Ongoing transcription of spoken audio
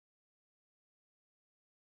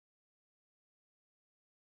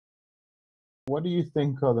what do you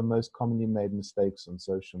think are the most commonly made mistakes on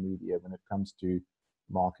social media when it comes to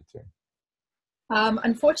marketing?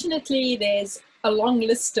 Unfortunately, there's a long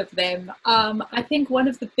list of them. I think one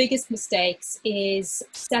of the biggest mistakes is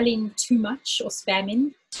selling too much or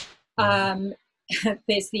spamming. Um,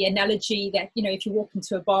 there's the analogy that, you know, if you walk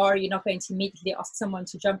into a bar, you're not going to immediately ask someone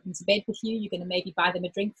to jump into bed with you. You're going to maybe buy them a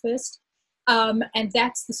drink first. And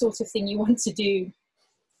that's the sort of thing you want to do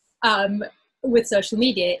with social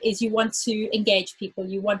media, is you want to engage people,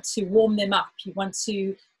 you want to warm them up, you want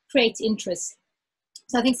to create interest.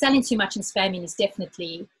 So I think selling too much and spamming is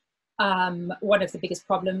definitely one of the biggest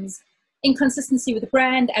problems. Inconsistency with the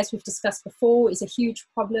brand, as we've discussed before, is a huge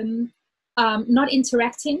problem. Not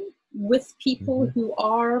interacting with people who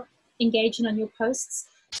are engaging on your posts.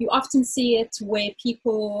 You often see it where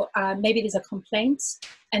people, maybe there's a complaint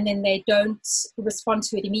and then they don't respond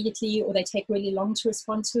to it immediately, or they take really long to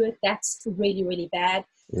respond to it. That's really, really bad,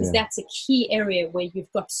 because that's a key area where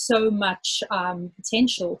you've got so much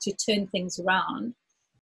potential to turn things around.